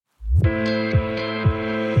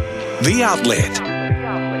The Outlet.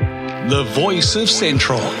 The voice of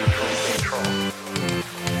Central.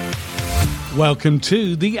 Welcome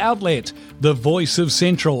to The Outlet, the voice of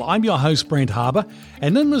Central. I'm your host, Brent Harbour,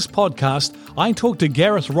 and in this podcast, I talk to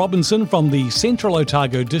Garreth Robinson from the Central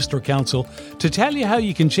Otago District Council to tell you how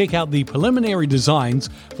you can check out the preliminary designs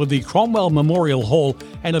for the Cromwell Memorial Hall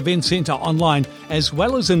and Event Centre online, as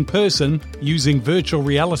well as in person using virtual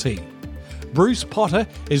reality. Bruce Potter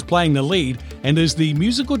is playing the lead and is the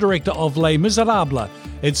musical director of Les Misérables.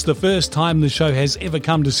 It's the first time the show has ever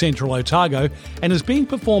come to Central Otago and is being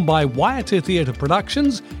performed by Waiata Theatre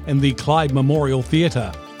Productions and the Clyde Memorial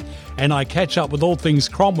Theatre. And I catch up with all things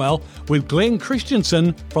Cromwell with Glen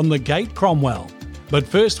Christiansen from the Gate Cromwell. But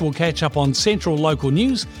first we'll catch up on Central local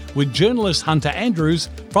news with journalist Hunter Andrews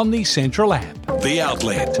from the Central app. The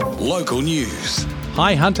Outlet. Local news.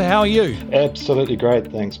 Hi Hunter, how are you? Absolutely great,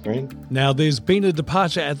 thanks Brent. Now there's been a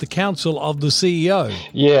departure at the council of the CEO.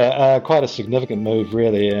 Yeah, quite a significant move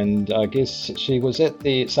really, and I guess she was at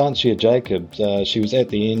the Sanchia Jacobs, she was at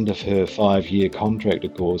the end of her 5-year contract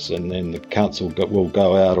of course, and then the council will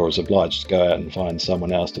go out or is obliged to go out and find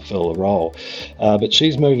someone else to fill the role. But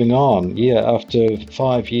she's moving on, after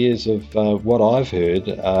 5 years of what I've heard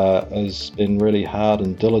has been really hard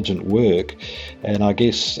and diligent work, and I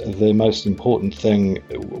guess the most important thing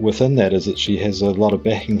within that is that she has a lot of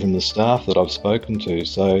backing from the staff that I've spoken to,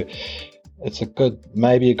 so it's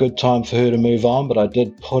maybe a good time for her to move on. But I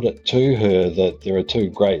did put it to her that there are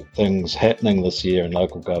two great things happening this year in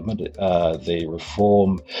local government, the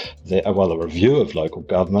review of local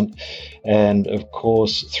government, and of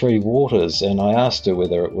course Three Waters. And I asked her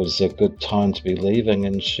whether it was a good time to be leaving,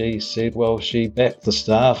 and she said, well, she backed the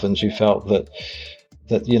staff and she felt that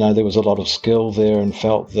there was a lot of skill there and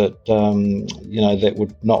felt that that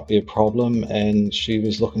would not be a problem, and she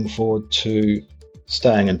was looking forward to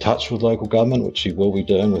staying in touch with local government, which she will be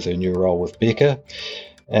doing with her new role with Becca,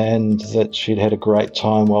 and that she'd had a great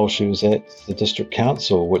time while she was at the district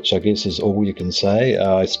council, which I guess is all you can say.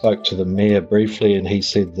 I spoke to the mayor briefly and he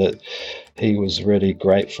said that he was really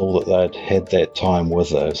grateful that they'd had that time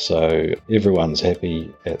with her. So everyone's happy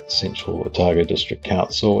at Central Otago District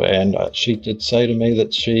Council, and she did say to me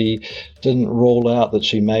that she didn't rule out that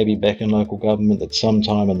she may be back in local government at some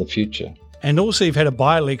time in the future. And also you've had a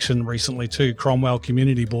by-election recently too, Cromwell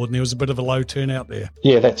Community Board, and there was a bit of a low turnout there.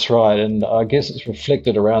 Yeah, that's right. And I guess it's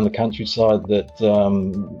reflected around the countryside that,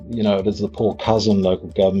 it is the poor cousin local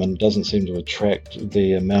government. Doesn't seem to attract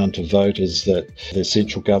the amount of voters that the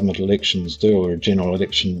central government elections do, or a general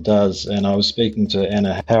election does. And I was speaking to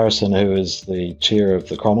Anna Harrison, who is the chair of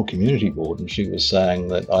the Cromwell Community Board, and she was saying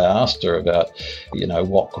that I asked her about,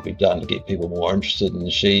 what could be done to get people more interested.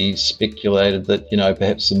 And she speculated that,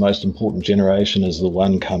 perhaps the most important generation is the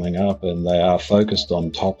one coming up, and they are focused on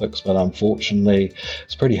topics, but unfortunately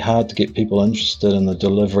it's pretty hard to get people interested in the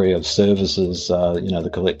delivery of services, the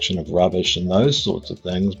collection of rubbish and those sorts of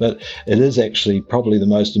things. But it is actually probably the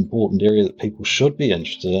most important area that people should be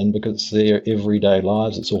interested in, because it's their everyday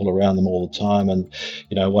lives, it's all around them all the time. And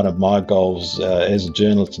one of my goals as a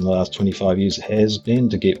journalist in the last 25 years has been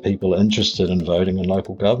to get people interested in voting in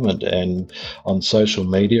local government. And on social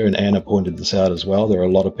media, and Anna pointed this out as well, there are a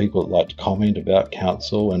lot of people that like to comment about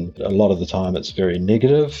council, and a lot of the time it's very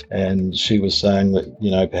negative. And she was saying that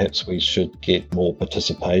perhaps we should get more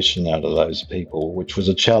participation out of those people, which was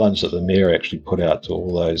a challenge that the mayor actually put out to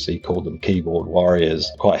all those, he called them keyboard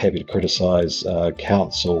warriors, quite happy to criticise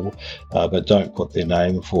council but don't put their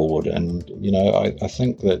name forward. And I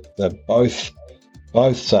think that they're both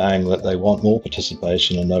saying that they want more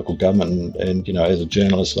participation in local government, and as a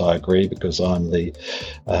journalist I agree, because I'm the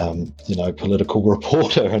political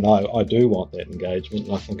reporter, and I do want that engagement,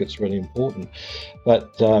 and I think it's really important. But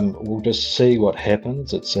we'll just see what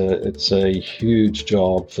happens. It's a huge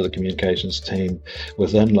job for the communications team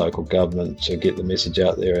within local government to get the message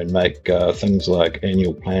out there and make things like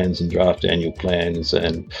annual plans and draft annual plans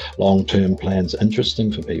and long-term plans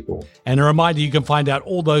interesting for people. And a reminder, you can find out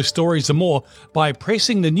all those stories and more by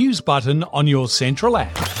pressing the news button on your Central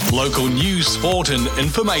app. Local news, sport and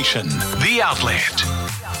information. The Outlet.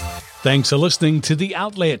 Thanks for listening to The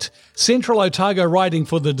Outlet. Central Otago Riding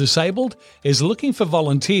for the Disabled is looking for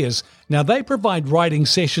volunteers. Now, they provide riding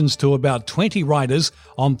sessions to about 20 riders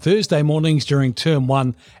on Thursday mornings during Term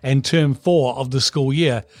 1 and Term 4 of the school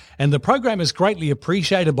year. And the program is greatly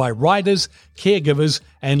appreciated by riders, caregivers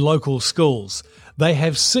and local schools. They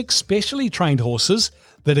have 6 specially trained horses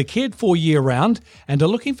that are cared for year-round and are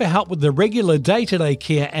looking for help with the regular day-to-day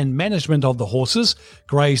care and management of the horses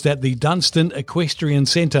grazed at the Dunstan Equestrian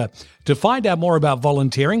Centre. To find out more about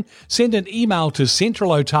volunteering, send an email to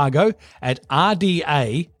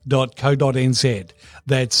centralotago@rda.co.nz.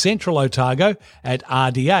 That's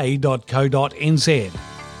centralotago@rda.co.nz.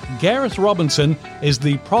 Garreth Robinson is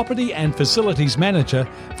the Property and Facilities Manager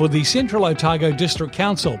for the Central Otago District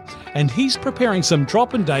Council, and he's preparing some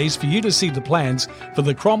drop-in days for you to see the plans for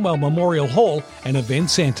the Cromwell Memorial Hall and Event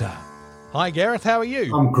Centre. Hi Gareth, how are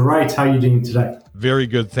you? I'm great. How are you doing today? Very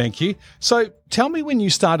good, thank you. So tell me when you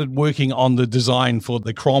started working on the design for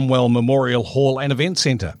the Cromwell Memorial Hall and Event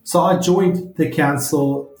Centre. So I joined the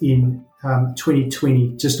council in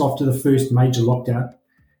 2020, just after the first major lockdown.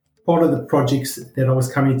 Part of the projects that I was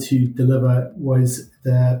coming to deliver was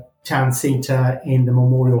the town centre and the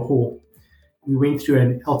Memorial Hall. We went through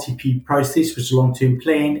an LTP process, which is a long-term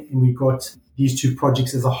plan, and we got these 2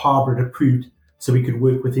 projects as a hybrid approved so we could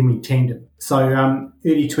work with them in tandem. So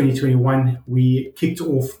early 2021, we kicked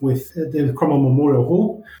off with the Cromwell Memorial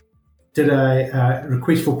Hall, did a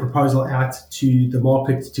request for proposal out to the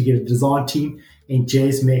market to get a design team, and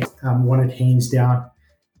JazMax won it hands down.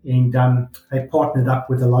 And they partnered up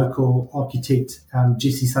with a local architect,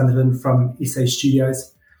 Jesse Sunderland from SA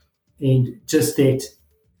Studios. And just that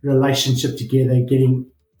relationship together, getting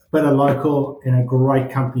a bit of local and a great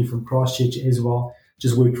company from Christchurch as well,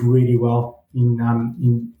 just worked really well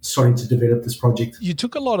in starting to develop this project. You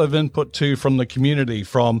took a lot of input too from the community,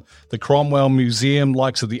 from the Cromwell Museum,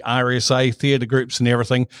 likes of the RSA, theatre groups and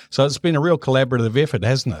everything. So it's been a real collaborative effort,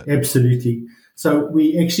 hasn't it? Absolutely. So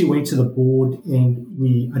we actually went to the board and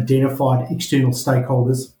we identified external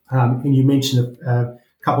stakeholders. And you mentioned a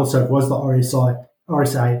couple, so it was the RSA,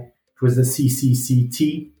 it was the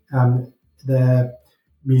CCCT, the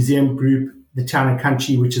museum group, the Town and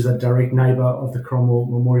Country, which is a direct neighbour of the Cromwell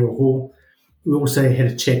Memorial Hall. We also had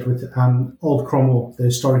a chat with Old Cromwell, the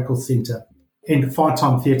historical centre, and Fine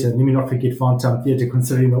Time Theatre. Let me not forget Fine Time Theatre,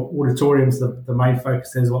 considering the auditorium's the main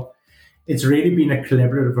focus as well. It's really been a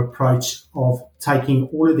collaborative approach of taking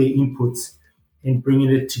all of their inputs and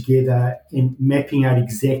bringing it together and mapping out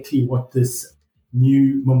exactly what this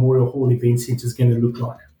new Memorial Hall Event Centre is going to look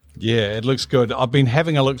like. Yeah, it looks good. I've been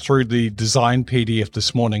having a look through the design PDF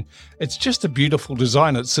this morning. It's just a beautiful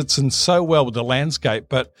design. It sits in so well with the landscape,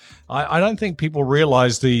 but I don't think people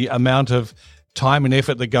realise the amount of time and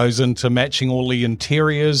effort that goes into matching all the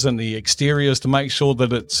interiors and the exteriors to make sure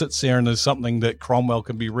that it sits there and is something that Cromwell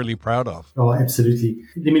can be really proud of. Oh, absolutely.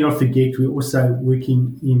 Let me not forget, we're also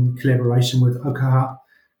working in collaboration with Okaha,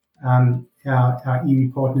 our iwi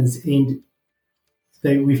partners, and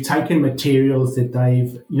we've taken materials that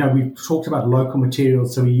we've talked about local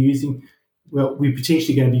materials, so we're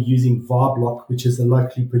potentially going to be using Viblock, which is a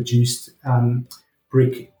locally produced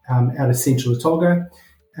brick out of Central Otago.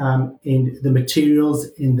 And the materials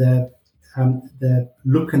and the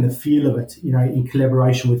look and the feel of it, in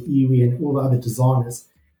collaboration with iwi and all the other designers,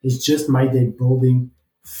 has just made that building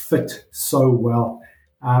fit so well.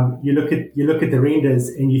 You look at the renders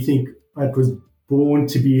and you think it was born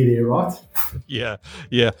to be there, right? Yeah.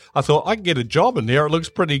 I thought I can get a job in there. It looks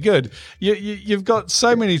pretty good. You've got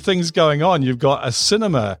so many things going on. You've got a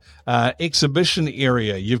cinema, exhibition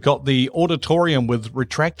area. You've got the auditorium with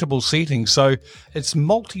retractable seating. So it's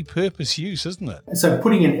multi-purpose use, isn't it? So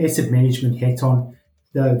putting an asset management hat on,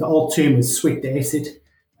 the old term is sweat the asset.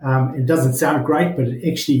 It doesn't sound great, but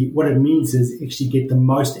what it means is actually get the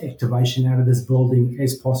most activation out of this building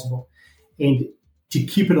as possible. And to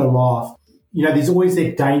keep it alive, there's always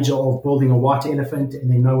that danger of building a white elephant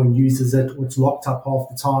and then no one uses it, or it's locked up half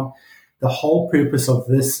the time. The whole purpose of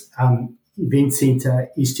this event centre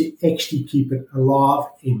is to actually keep it alive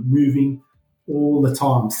and moving all the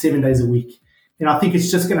time, 7 days a week. And I think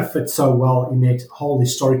it's just going to fit so well in that whole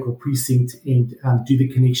historical precinct and do the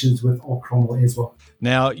connections with Old Cromwell as well.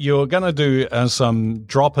 Now, you're going to do some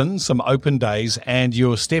drop-ins, some open days, and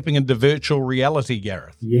you're stepping into virtual reality,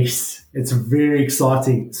 Gareth. Yes, it's very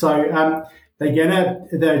exciting. So the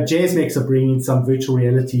JazMax are bringing some virtual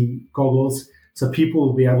reality goggles, so people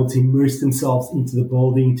will be able to immerse themselves into the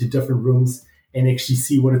building, into different rooms, and actually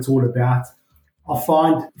see what it's all about. I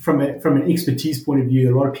find from an expertise point of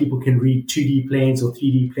view, a lot of people can read 2D plans or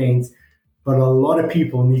 3D plans, but a lot of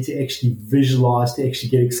people need to actually visualize to actually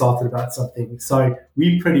get excited about something. So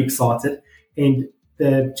we're pretty excited. And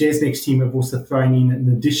the JazMax team have also thrown in an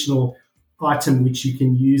additional item which you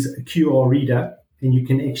can use, a QR reader, and you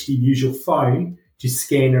can actually use your phone to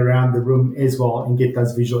scan around the room as well and get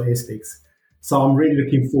those visual aspects. So I'm really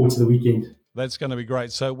looking forward to the weekend. That's going to be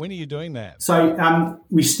great. So when are you doing that? So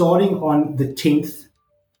we're starting on the 10th,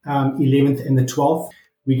 11th and the 12th.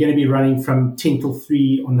 We're going to be running from 10 till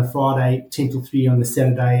 3 on the Friday, 10 till 3 on the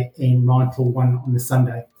Saturday, and 9 till 1 on the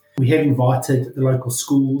Sunday. We have invited the local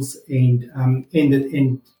schools and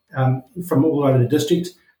from all over the district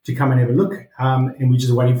to come and have a look. And we're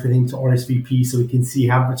just waiting for them to RSVP so we can see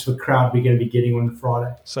how much of a crowd we're going to be getting on the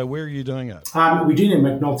Friday. So where are you doing it? We're doing it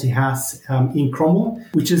at McNulty House in Cromwell,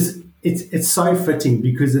 which is it's so fitting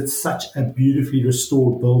because it's such a beautifully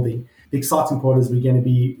restored building. The exciting part is we're going to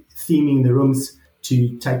be theming the rooms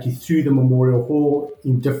to take you through the Memorial Hall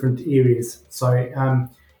in different areas. So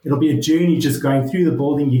it'll be a journey just going through the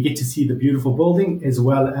building. You get to see the beautiful building as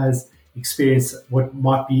well as experience what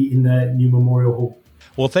might be in the new Memorial Hall.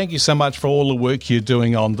 Well, thank you so much for all the work you're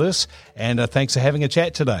doing on this, and thanks for having a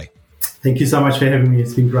chat today. Thank you so much for having me.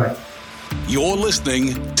 It's been great. You're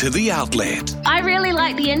listening to The Outlet. I really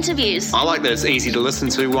like the interviews. I like that it's easy to listen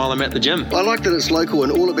to while I'm at the gym. I like that it's local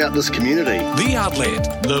and all about this community. The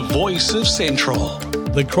Outlet, the voice of Central.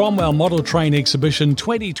 The Cromwell Model Train Exhibition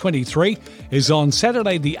 2023 is on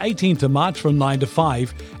Saturday the 18th of March from 9 to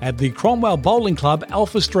 5 at the Cromwell Bowling Club,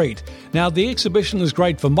 Alpha Street. Now, the exhibition is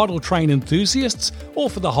great for model train enthusiasts or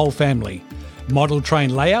for the whole family. Model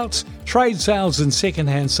train layouts, trade sales and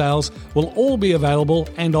second-hand sales will all be available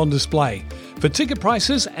and on display. For ticket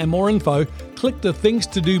prices and more info, click the Things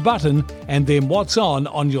to Do button and then What's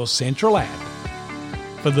On your Central app.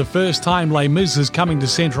 For the first time, Les Mis is coming to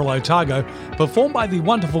Central Otago, performed by the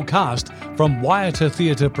wonderful cast from Waiata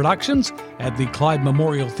Theatre Productions at the Clyde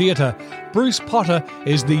Memorial Theatre. Bruce Potter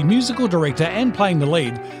is the musical director and playing the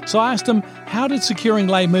lead, so I asked him, how did securing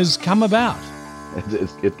Les Mis come about?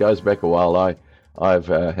 It goes back a while. I've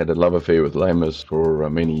had a love affair with Les Mis for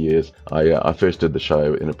many years. I first did the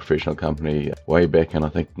show in a professional company way back in, I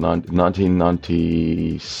think,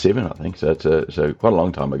 1997, I think. So it's quite a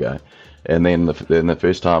long time ago. And then the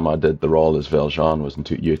first time I did the role as Valjean was in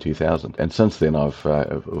year 2000. And since then, I've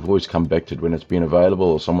always come back to it when it's been available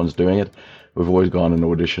or someone's doing it. We've always gone and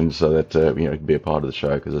auditioned so that it can be a part of the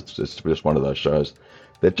show, because it's just one of those shows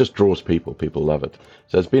that just draws people. People love it.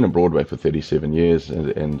 So it's been on Broadway for 37 years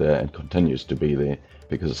and continues to be there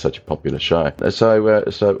because it's such a popular show. So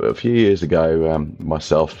a few years ago,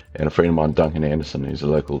 myself and a friend of mine, Duncan Anderson, who's a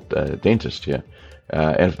local dentist here,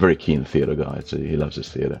 and a very keen theatre guy, so he loves his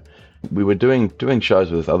theatre. We were doing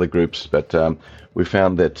shows with other groups, but we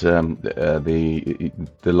found that the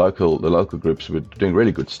local groups were doing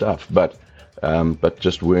really good stuff, but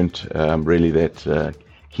just weren't really that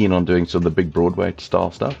keen on doing sort of the big Broadway style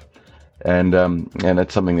stuff, and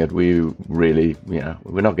it's something that we really,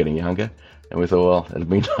 we're not getting younger, and we thought, well, it'd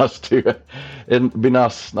be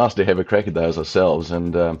nice to have a crack at those ourselves,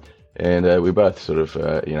 and we both sort of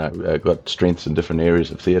got strengths in different areas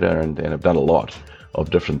of theatre and have done a lot of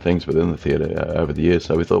different things within the theatre over the years.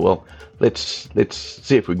 So we thought, well, let's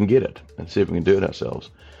see if we can get it and see if we can do it ourselves.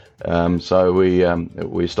 So we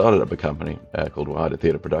started up a company called Waiata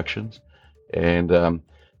Theatre Productions,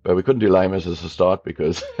 but we couldn't do Les Mis as a start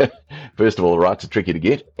because, first of all, the rights are tricky to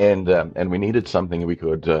get, and we needed something we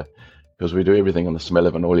could, because we do everything on the smell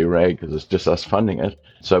of an oily rag because it's just us funding it.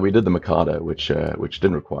 So we did the Mikado, which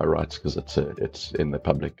didn't require rights because it's in the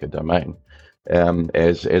public domain.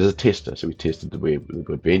 As a tester. So we tested where the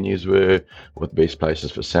good venues were, what the best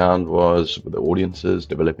places for sound was, with the audiences,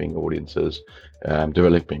 developing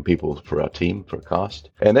people for our team, for a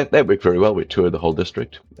cast. And that worked very well. We toured the whole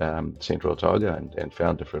district, Central Otago, and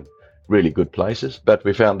found different really good places. But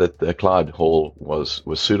we found that the Clyde Hall was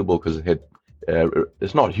suitable because it had,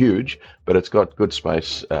 it's not huge, but it's got good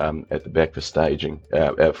space at the back for staging,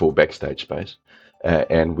 for backstage space.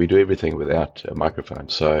 And we do everything without a microphone.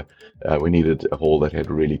 So we needed a hall that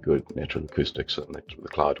had really good natural acoustics, and the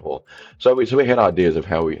Clyde Hall. So we had ideas of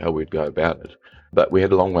how we'd go about it. But we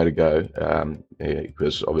had a long way to go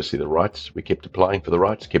because obviously the rights, we kept applying for the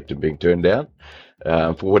rights, kept them being turned down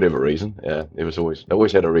for whatever reason. There was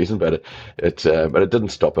always had a reason, but it didn't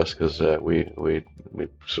stop us because we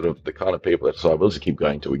sort of the kind of people that decide, we'll just keep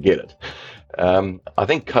going till we get it. I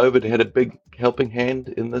think COVID had a big helping hand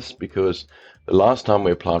in this, because the last time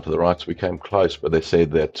we applied for the rights, we came close, but they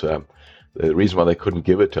said that the reason why they couldn't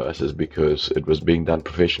give it to us is because it was being done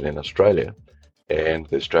professionally in Australia, and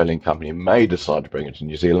the Australian company may decide to bring it to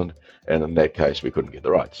New Zealand, and in that case, we couldn't get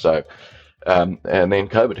the rights. So, and then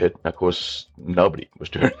COVID hit. Of course, nobody was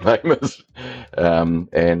doing Les Mis, and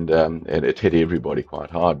it hit everybody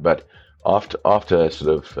quite hard. But after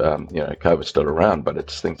sort of COVID's still around,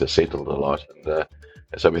 but things have settled a lot, and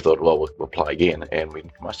so we thought, well, we'll apply again, and we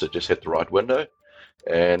must have just hit the right window,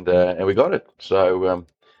 and we got it. So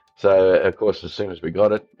So of course, as soon as we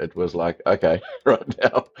got it, it was like, okay, right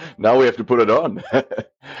now we have to put it on.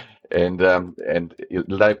 And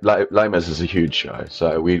Les Mis is a huge show.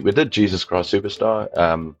 So we did Jesus Christ Superstar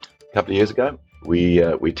a couple of years ago.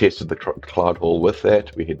 We tested the Clyde Hall with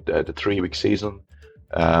that. We had a 3-week season,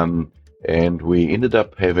 and we ended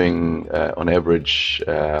up having on average,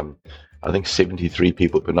 I think 73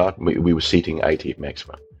 people per night. We were seating 80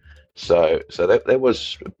 maximum. So that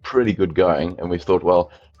was pretty good going. And we thought,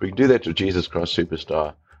 well, if we can do that to Jesus Christ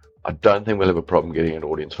Superstar, I don't think we'll have a problem getting an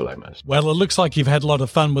audience for Les Mis. Well, it looks like you've had a lot of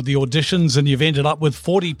fun with the auditions, and you've ended up with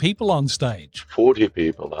 40 people on stage. 40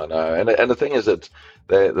 people, I know. And the thing is that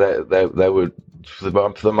they were, for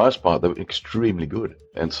the most part, they were extremely good.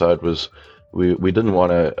 And so it was, we didn't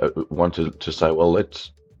want to say, well,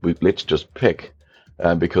 let's just pick,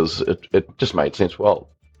 because it just made sense. Well,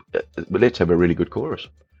 let's have a really good chorus.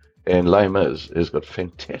 And Les Mis has got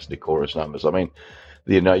fantastic chorus numbers. I mean,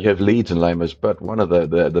 you have leads in Les Mis, but one of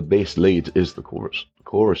the best leads is the chorus. The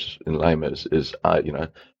chorus in Les Mis is,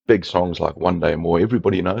 big songs like One Day More.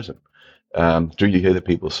 Everybody knows them. Do you hear the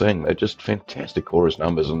people sing? They're just fantastic chorus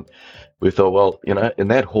numbers. And we thought, well, in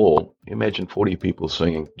that hall, imagine 40 people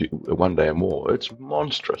singing One Day More. It's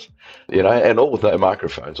monstrous, and all with no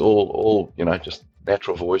microphones, all just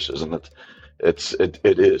natural voices. And it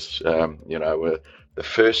is, the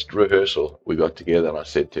first rehearsal we got together, and I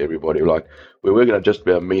said to everybody, like, we were going to just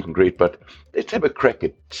be a meet and greet, but let's have a crack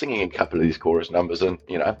at singing a couple of these chorus numbers and,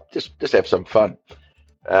 just have some fun.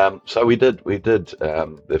 So we did.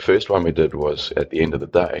 The first one we did was at the end of the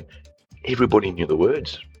day. Everybody knew the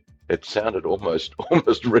words. It sounded almost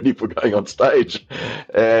ready for going on stage.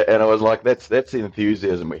 And I was like, that's the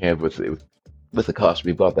enthusiasm we have with the cast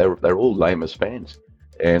we've got. They're all Les Mis fans,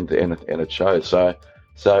 and it shows.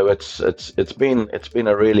 So it's been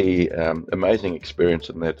a really amazing experience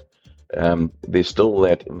in that there's still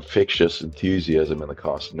that infectious enthusiasm in the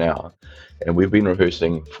cast now, and we've been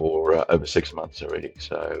rehearsing for over 6 months already.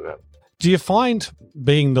 So, do you find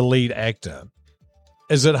being the lead actor,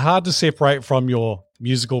 is it hard to separate from your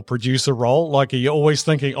musical producer role? Like, are you always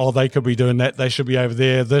thinking, oh, they could be doing that, they should be over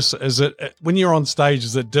there? This is it. When you're on stage,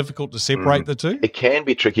 is it difficult to separate the two? It can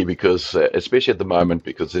be tricky because, especially at the moment,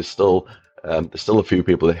 because there's still a few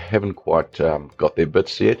people that haven't quite got their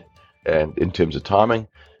bits yet, and in terms of timing,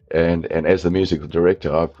 and as the musical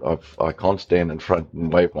director, I can't stand in front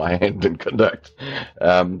and wave my hand and conduct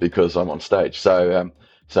because I'm on stage. So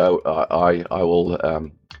I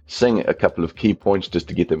will sing a couple of key points just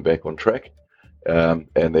to get them back on track, and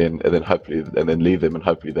then hopefully leave them, and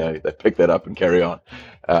hopefully they pick that up and carry on.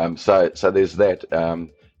 So there's that.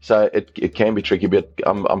 So it can be tricky, but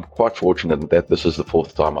I'm quite fortunate that this is the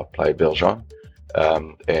 4th time I've played Valjean,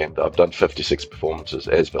 and I've done 56 performances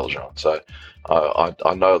as Valjean. So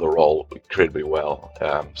I know the role incredibly well.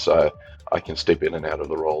 So I can step in and out of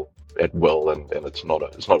the role at will, and it's not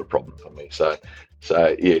a problem for me. So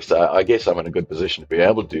yes, I guess I'm in a good position to be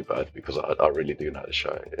able to do both, because I really do know the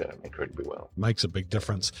show incredibly well. Makes a big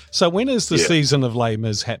difference. So when is the season of Les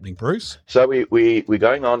Mis happening, Bruce? So we're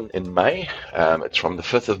going on in May. It's from the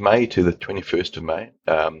 5th of May to the 21st of May.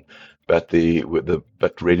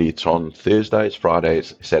 But really it's on Thursdays,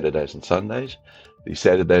 Fridays, Saturdays, and Sundays. The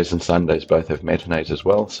Saturdays and Sundays both have matinees as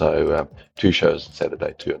well. So 2 shows on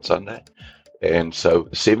Saturday, 2 on Sunday. And so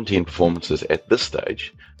 17 performances at this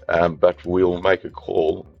stage. But we'll make a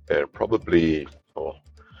call probably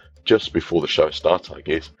just before the show starts, I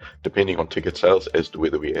guess, depending on ticket sales, as to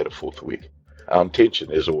whether we add a 4th week. Our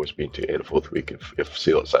intention has always been to add a 4th week if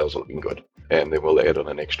sales are looking good, and then we'll add on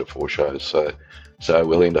an extra 4 shows. So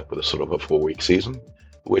we'll end up with a sort of a 4-week season,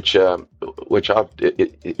 which I've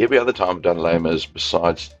every other time I've done Les Mis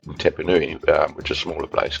besides Tapanui, which is a smaller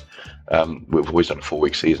place. We've always done a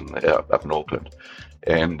 4-week season up in Auckland,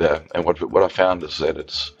 and what I found is that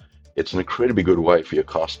it's an incredibly good way for your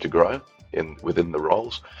cast to grow within the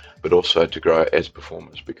roles, but also to grow as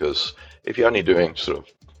performers, because if you're only doing sort of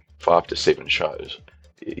 5 to 7 shows,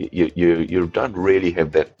 you don't really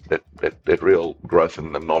have that real growth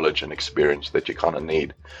in the knowledge and experience that you kind of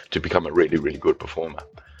need to become a really, really good performer,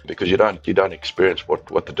 because you don't experience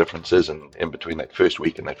what the difference is in between that 1st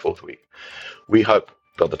week and that 4th week. We hope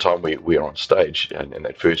by the time we are on stage and in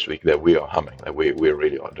that 1st week that we are humming, that we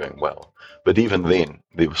really are doing well. But even then,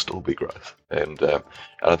 there will still be growth, and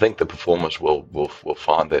I think the performers will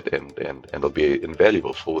find that, and it'll be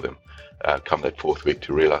invaluable for them come that 4th week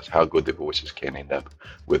to realize how good their voices can end up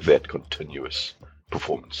with that continuous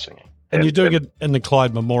performance singing. And you're doing it in the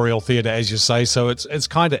Clyde Memorial Theatre, as you say, so it's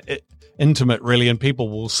kind of intimate, really, and people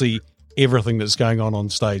will see everything that's going on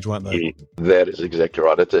stage, won't they? Yeah, that is exactly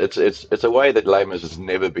right. It's a way that Les has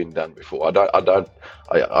never been done before. I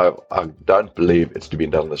don't believe it's been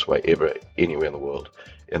done this way ever anywhere in the world.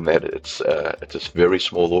 In that it's a very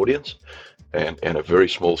small audience and a very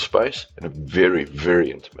small space and a very,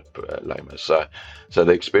 very intimate Les. So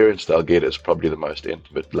the experience they'll get is probably the most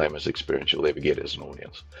intimate Les experience you'll ever get as an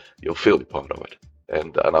audience. You'll feel a part of it,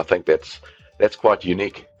 and I think that's quite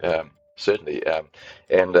unique. Certainly,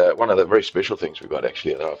 and one of the very special things we've got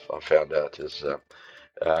actually that I've found out is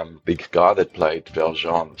the guy that played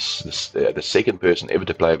Valjean, the second person ever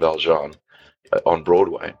to play Valjean on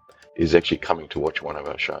Broadway, is actually coming to watch one of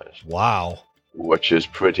our shows. Wow. Which is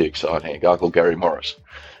pretty exciting. A guy called Gary Morris.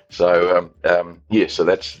 So, so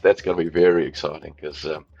that's going to be very exciting because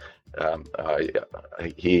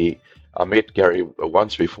I met Gary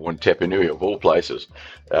once before in Tapanui, of all places,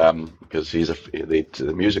 because he's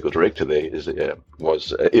the musical director there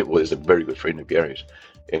was a very good friend of Gary's,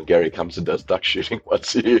 and Gary comes and does duck shooting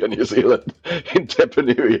once a year in New Zealand in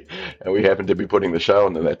Tapanui, and we happened to be putting the show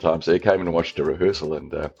on at that time, so he came in and watched a rehearsal,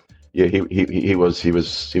 and he was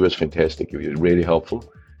fantastic. He was really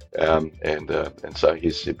helpful, and so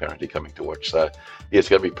he's apparently coming to watch. So it's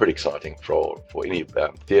going to be pretty exciting for any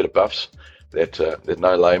theatre buffs that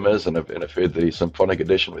know Les and have heard the symphonic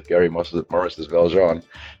edition with Gary Morris as Valjean.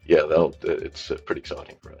 It's pretty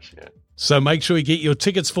exciting for us. Yeah. So make sure you get your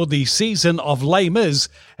tickets for the season of Les Mis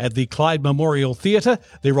at the Clyde Memorial Theatre.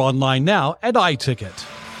 They're online now at iTicket.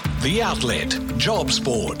 The Outlet Jobs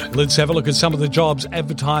Board. Let's have a look at some of the jobs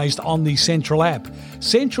advertised on the Central app.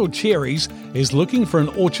 Central Cherries is looking for an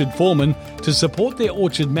orchard foreman to support their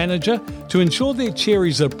orchard manager to ensure their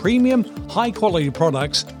cherries are premium, high-quality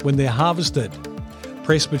products when they're harvested.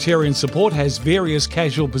 Presbyterian Support has various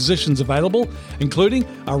casual positions available, including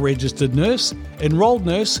a registered nurse, enrolled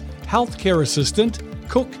nurse, healthcare assistant,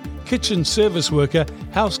 cook, kitchen service worker,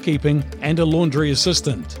 housekeeping, and a laundry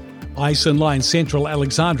assistant. Ice and Line Central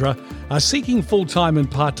Alexandra are seeking full-time and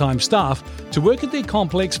part-time staff to work at their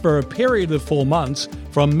complex for a period of 4 months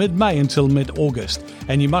from mid-May until mid-August,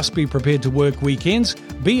 and you must be prepared to work weekends,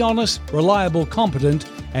 be honest, reliable, competent,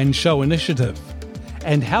 and show initiative.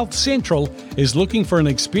 And Health Central is looking for an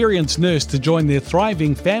experienced nurse to join their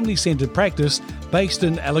thriving family-centred practice based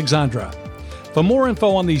in Alexandra. For more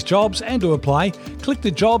info on these jobs and to apply, click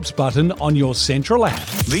the Jobs button on your Central app.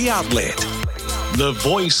 The Outlet, the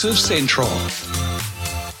voice of Central.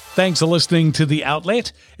 Thanks for listening to The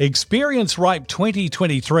Outlet. Experience Ripe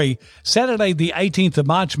 2023, Saturday the 18th of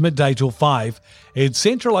March, midday till 5. It's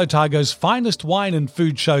Central Otago's finest wine and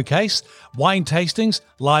food showcase, wine tastings,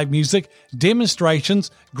 live music,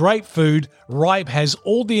 demonstrations, great food. Ripe has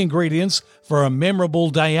all the ingredients for a memorable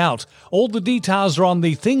day out. All the details are on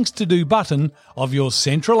the Things to Do button of your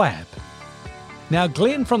Central app. Now,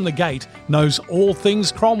 Glen from the Gate knows all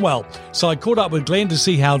things Cromwell, so I caught up with Glen to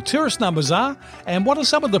see how tourist numbers are and what are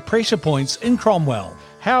some of the pressure points in Cromwell.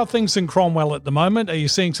 How are things in Cromwell at the moment? Are you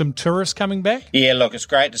seeing some tourists coming back? Yeah, look, it's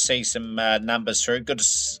great to see some numbers through. Good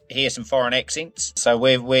to hear some foreign accents. So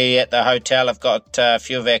we at the hotel have got a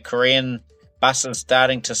few of our Korean buses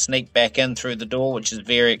starting to sneak back in through the door, which is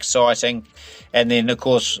very exciting. And then, of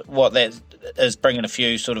course, what that is bringing a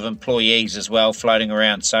few sort of employees as well floating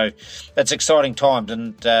around. So it's exciting times.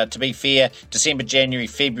 And to be fair, December, January,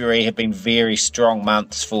 February have been very strong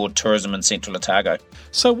months for tourism in Central Otago.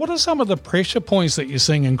 So what are some of the pressure points that you're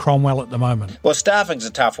seeing in Cromwell at the moment? Well, staffing's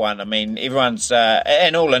a tough one. I mean, everyone's,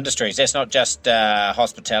 in all industries, that's not just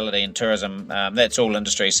hospitality and tourism, that's all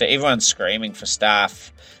industries. So everyone's screaming for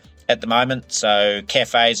staff at the moment. So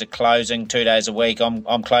cafes are closing 2 days a week.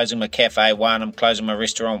 I'm closing my cafe one. I'm closing my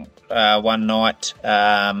restaurant one night.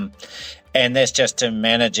 And that's just to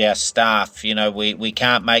manage our staff. You know, we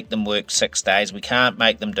can't make them work 6 days. We can't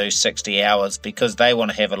make them do 60 hours because they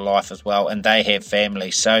want to have a life as well and they have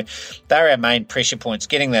families. So they're our main pressure points,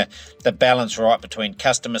 getting the balance right between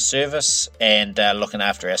customer service and looking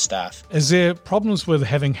after our staff. Is there problems with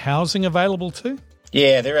having housing available too?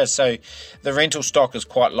 Yeah, there is. So the rental stock is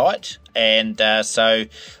quite light. And so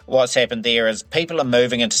what's happened there is people are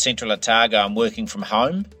moving into Central Otago and working from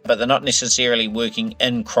home, but they're not necessarily working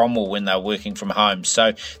in Cromwell when they're working from home.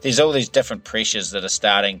 So there's all these different pressures that are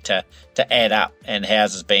starting to add up and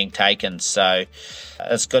houses being taken. So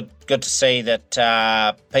it's good to see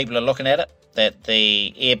that people are looking at it, that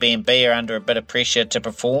the Airbnb are under a bit of pressure to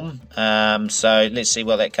perform. So let's see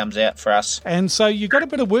what that comes out for us. And so you've got a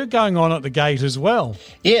bit of work going on at the Gate as well.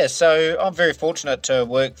 Yeah, so I'm very fortunate to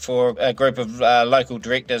work for a group of local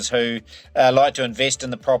directors who like to invest in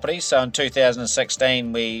the property. So in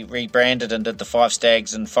 2016, we rebranded and did the Five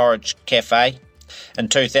Stags and Forage Cafe In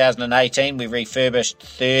 2018, we refurbished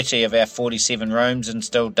 30 of our 47 rooms,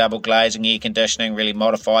 installed double glazing, air conditioning, really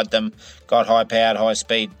modified them, got high-powered,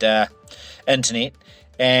 high-speed internet.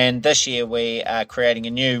 And this year we are creating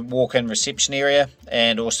a new walk-in reception area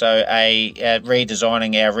and also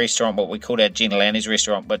redesigning our restaurant, what we call our Gentle Annie's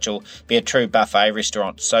restaurant, which will be a true buffet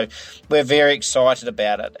restaurant. So we're very excited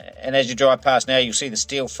about it. And as you drive past now, you'll see the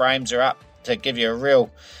steel frames are up to give you a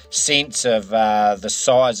real sense of the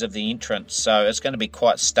size of the entrance. So it's going to be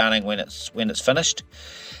quite stunning when it's finished.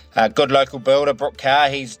 Good local builder, Brooke Carr,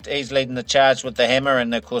 he's leading the charge with the hammer,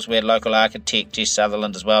 and of course we had local architect Jess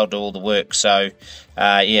Sutherland as well do all the work. So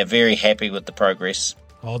very happy with the progress.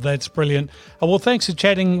 Oh, that's brilliant. Well, thanks for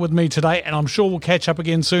chatting with me today, and I'm sure we'll catch up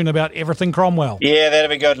again soon about everything Cromwell. Yeah, that'll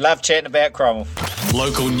be good. Love chatting about Cromwell.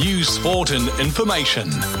 Local news, sport and information.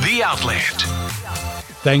 The Outlet.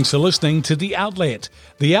 Thanks for listening to The Outlet.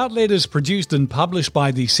 The Outlet is produced and published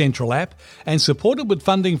by the Central app and supported with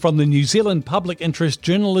funding from the New Zealand Public Interest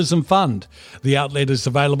Journalism Fund. The Outlet is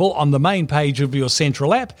available on the main page of your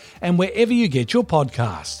Central app and wherever you get your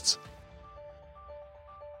podcasts.